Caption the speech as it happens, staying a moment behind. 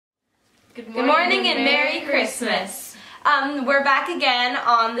Good morning and Merry Christmas. We're back again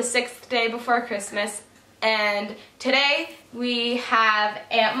on the 6th day before Christmas, and today we have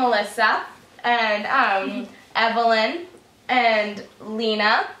Aunt Melissa and Evelyn and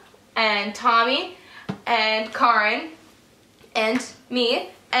Lena and Tommy and Karen and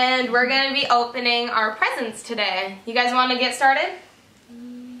me, and we're going to be opening our presents today. You guys want to get started?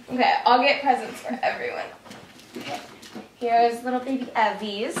 Okay, I'll get presents for everyone. Okay. Here's little baby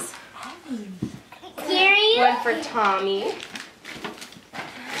Evie's. One for Tommy.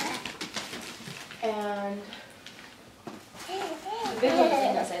 And the big one's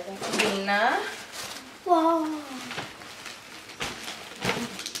Lena's, I think. Lena. Whoa.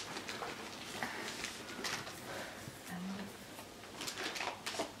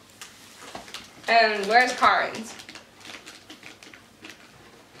 And where's Karen's?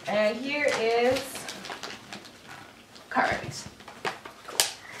 And here is Karen's.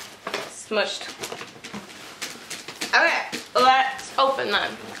 Smushed. Okay, let's open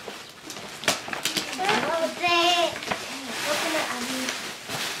them. Open it, Abby.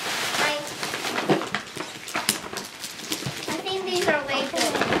 I think these are way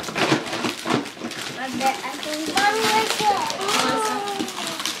good. I think Mommy, like it.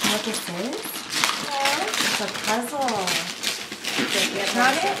 Look at this. It's a puzzle.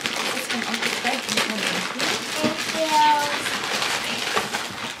 Not it? It's from Uncle Fred.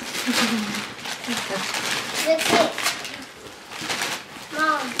 That's it.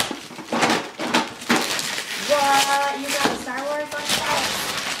 Mom. What? You got Star Wars on that?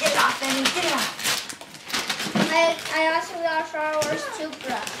 Get it off, Emmy. Get it off. I also got Star Wars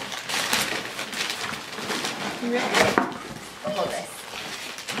Supra. You ready? I'll hold this.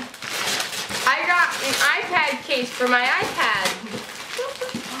 I got an iPad case for my iPad.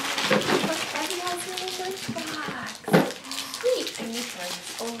 Sweet. And this one.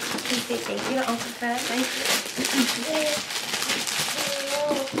 Oh, please say thank you to Uncle Fred. Thank you.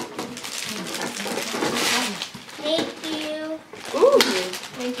 Thank you. Ooh,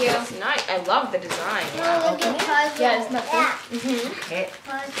 thank you. That's nice. I love the design. Oh, look at puzzle. Yeah, it's nothing. Okay.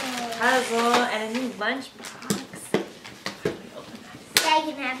 Puzzle and a new lunchbox. Dad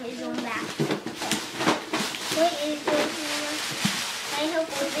can have his own back. What is this? Can I help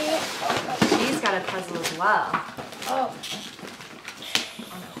with it? She's got a puzzle as well. Oh.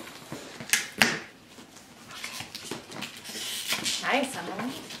 Nice,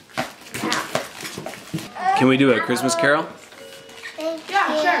 Emily. Can we do a Christmas carol? Thank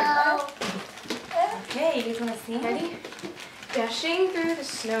Yeah, you. Okay, you want to sing? Ready? Dashing through the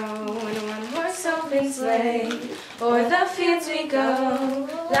snow in a one-horse open sleigh, o'er the fields we go,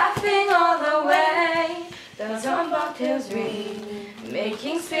 laughing all the way. Bells on bobtails ring,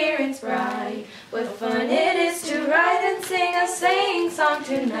 making spirits bright. What fun it is to ride and sing a sleighing song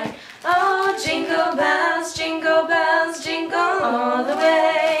tonight. Oh, jingle bells, jingle all the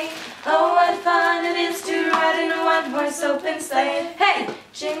way. Oh, what fun it is to ride in a one-horse open sleigh. Hey!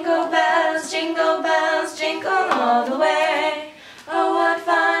 Jingle bells, jingle all the way. Oh, what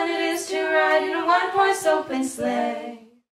fun it is to ride in a one-horse open sleigh.